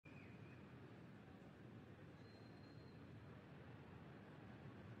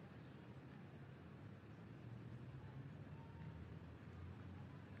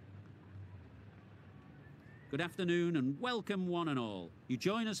Good afternoon and welcome one and all. You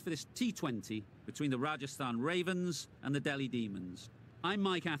join us for this T20 between the Rajasthan Ravens and the Delhi Demons. I'm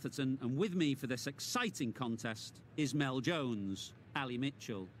Mike Atherton, and with me for this exciting contest is Mel Jones, Ali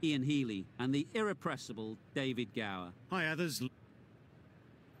Mitchell, Ian Healy and the irrepressible David Gower. Hi others.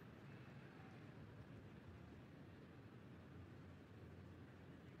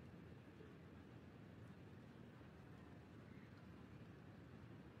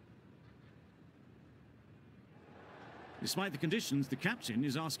 Despite the conditions, the captain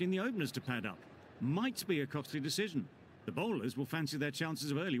is asking the openers to pad up. Might be a costly decision. The bowlers will fancy their chances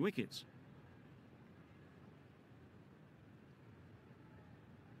of early wickets.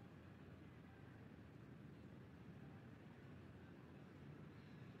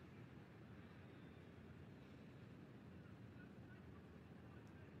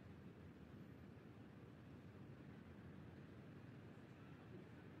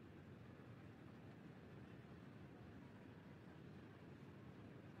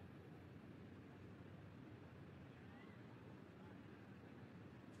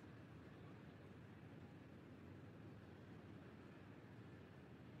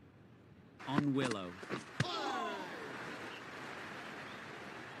 On Willow.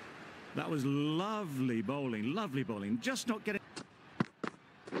 That was lovely bowling, just not getting...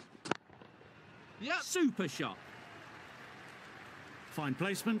 Yep. Super shot. Fine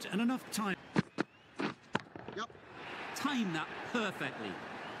placement and enough time. Yep. Timed that perfectly.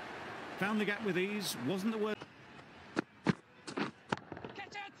 Found the gap with ease, wasn't the word.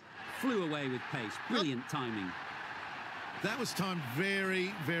 Catch it! Flew away with pace, brilliant timing. That was timed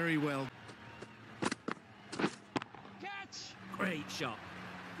very, very well. Great shot.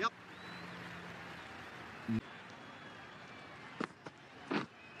 Yep.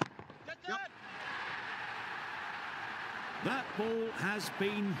 Yep. That ball has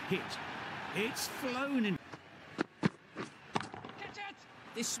been hit. It's flown in. Catch it!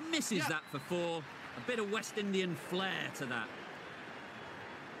 Dismisses that for four. A bit of West Indian flair to that.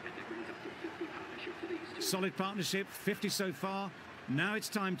 Solid partnership, 50 so far. Now it's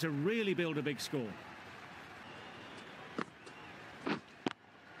time to really build a big score.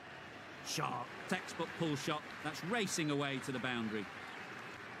 Sharp, textbook pull shot. That's racing away to the boundary.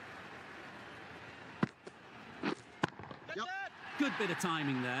 Yep. Good bit of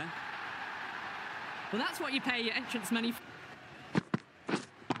timing there. Well, that's what you pay your entrance money for.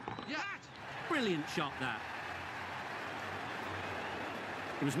 Yeah. Brilliant shot that.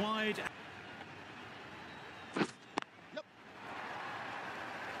 It was wide. Yep.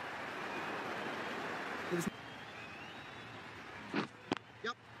 It was...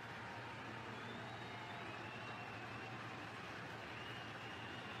 Yep.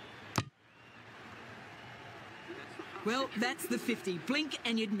 Well, that's the 50. Blink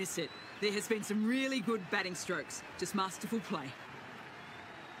and you'd miss it. There has been some really good batting strokes. Just masterful play.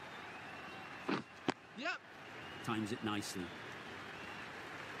 Yep. Times it nicely.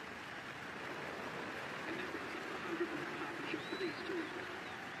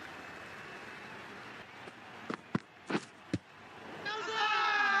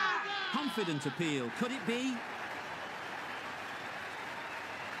 Confident appeal. Could it be?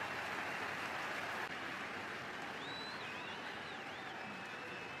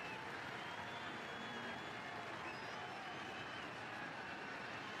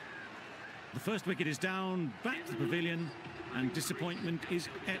 The first wicket is down, back to the pavilion, and disappointment is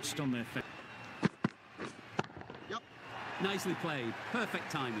etched on their face. Yep. Nicely played.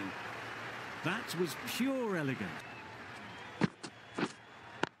 Perfect timing. That was pure elegance.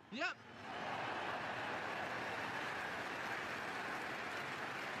 Yep.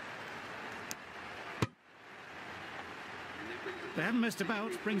 They haven't messed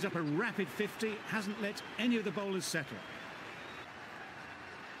about, brings up a rapid 50, hasn't let any of the bowlers settle.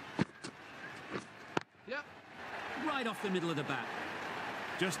 Yep. Right off the middle of the bat.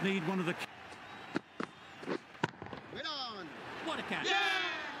 Just need one of the... Wait on. What a catch. Yeah!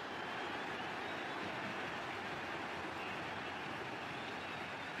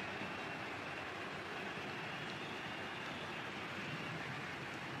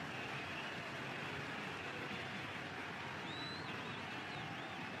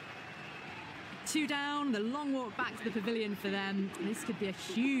 Two down, the long walk back to the pavilion for them. This could be a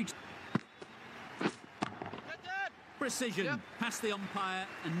huge... Precision, Yep. past the umpire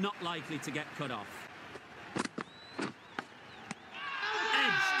and not likely to get cut off. Edged.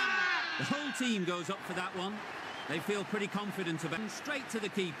 The whole team goes up for that one. They feel pretty confident about it. Straight to the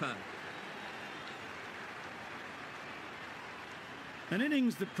keeper. An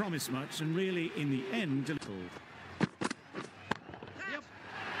innings that promised much and really, in the end, delivered. Yep.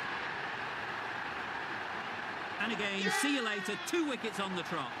 Fine again. See you later. 2 wickets on the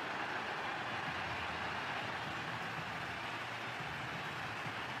trot.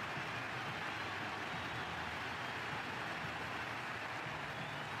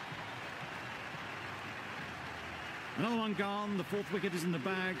 Another one gone. The 4th wicket is in the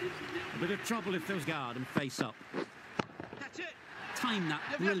bag. A bit of trouble if there's Guard and face up. That's it. Time that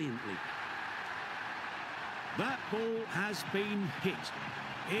brilliantly. That ball has been hit.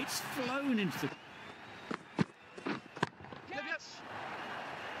 It's flown into the...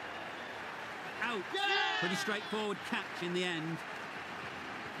 Out. Pretty straightforward catch in the end.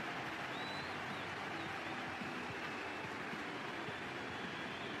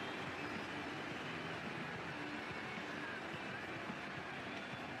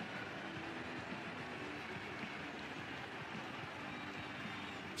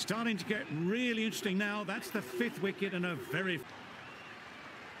 Starting to get really interesting now. That's the 5th wicket and a very...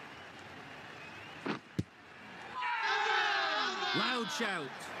 Loud shout.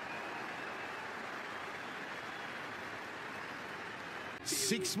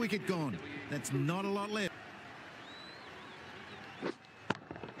 6th wicket gone. That's not a lot left.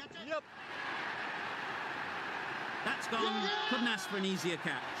 That's gone. Couldn't ask for an easier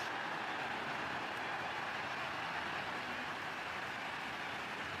catch.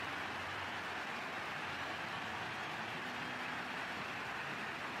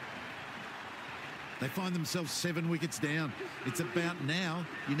 They find themselves 7 wickets down. It's about now.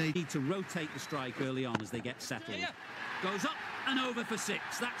 You need To rotate the strike early on as they get settled. Goes up and over for 6.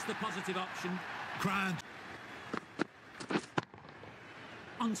 That's the positive option. crunch.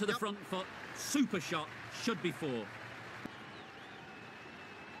 Onto the front foot. Super shot. Should be 4.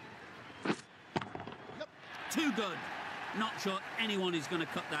 Too good. Not sure anyone is going to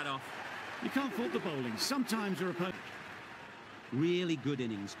cut that off. You can't fault the bowling. Sometimes your opponent... Really good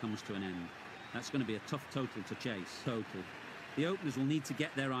innings comes to an end. That's going to be a tough total to chase. Total. The openers will need to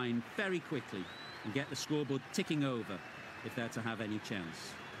get their iron very quickly and get the scoreboard ticking over if they're to have any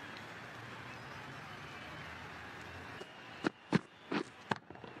chance.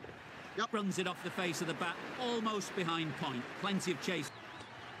 Runs it off the face of the bat, almost behind point. Plenty of chase.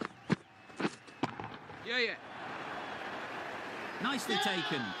 Yeah. Nicely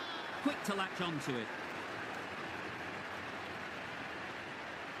taken. Quick to latch onto it.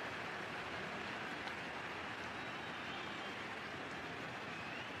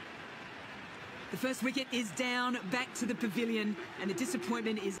 The first wicket is down, back to the pavilion, and the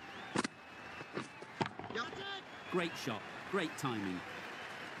disappointment is... Great shot. Great timing.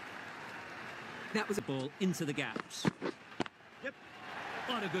 That was a... Ball into the gaps. Yep.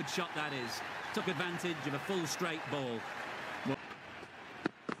 What a good shot that is. Took advantage of a full straight ball.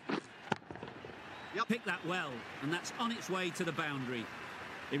 Yep. Picked that well, and that's on its way to the boundary.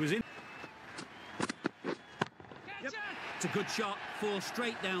 It was in... Yep. It's a good shot, 4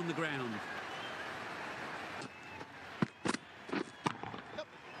 straight down the ground.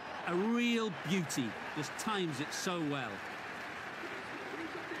 A real beauty, just times it so well.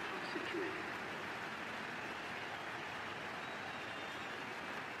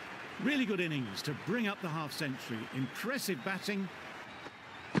 Really good innings to bring up the half-century. Impressive batting.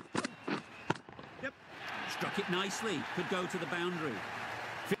 Yep. Struck it nicely, could go to the boundary.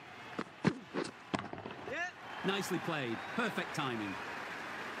 Yeah. Nicely played, perfect timing.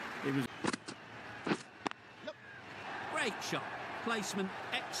 It was... Yep. Great shot, placement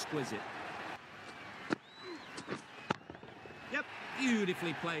exquisite. Yep.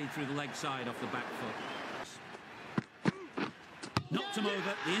 Beautifully played through the leg side off the back foot. Knocked him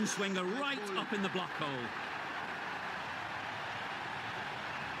over, the in-swinger right up in the block hole.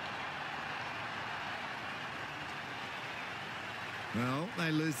 Well,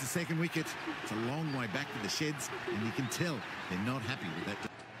 they lose the 2nd wicket. It's a long way back to the sheds, and you can tell they're not happy with that.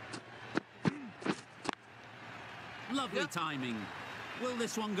 Lovely timing. Will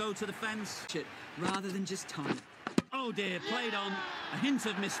this one go to the fence? rather than just time. Oh dear, played on. A hint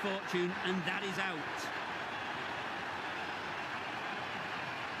of misfortune, and that is out.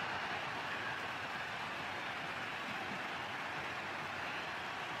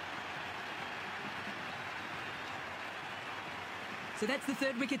 So that's the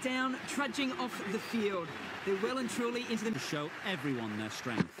 3rd wicket down, trudging off the field. They're well and truly into the... To show everyone their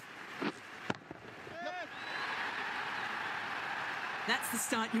strength. That's the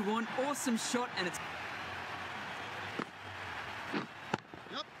start you want. Awesome shot, and it's...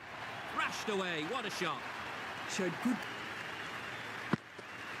 Thrashed away, what a shot. Showed good...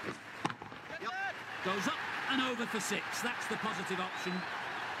 Goes up and over for 6. That's the positive option.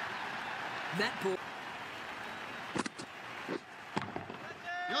 That ball...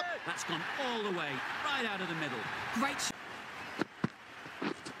 That's That's gone all the way, right out of the middle. Great shot.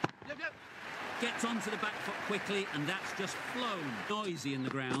 Yep, yep. Gets onto the back foot quickly, and that's just flown. Noisy in the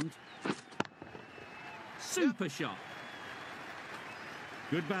ground. Super shot.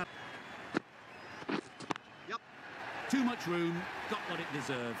 Good bat. Yep. Too much room, got what it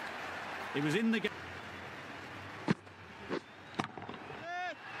deserved. It was in the game.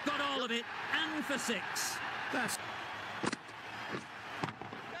 Got all of it, and for 6. That's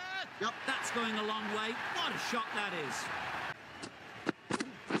Yep. That's going a long way. What a shot that is.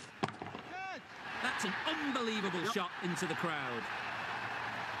 Good. That's an unbelievable Yep. shot into the crowd.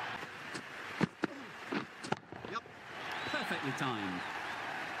 Yep. Perfectly timed.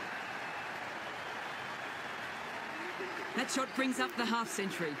 That shot brings up the half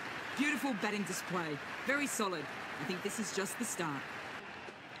century. Beautiful batting display. Very solid. I think this is just the start.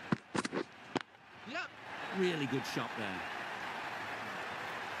 Yep. Really good shot there.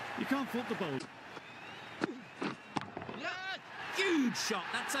 you can't fault the bowler. Yep. Huge shot.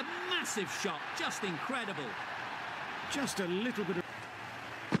 That's a massive shot. Just incredible. Just a little bit of.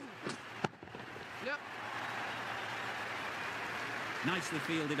 Yep. Nicely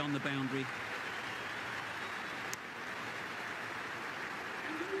fielded on the boundary.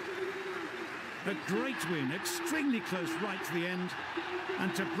 A great win, extremely close right to the end.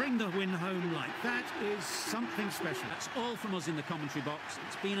 And to bring the win home like that is something special. That's all from us in the commentary box.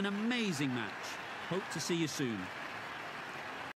 It's been an amazing match. Hope to see you soon.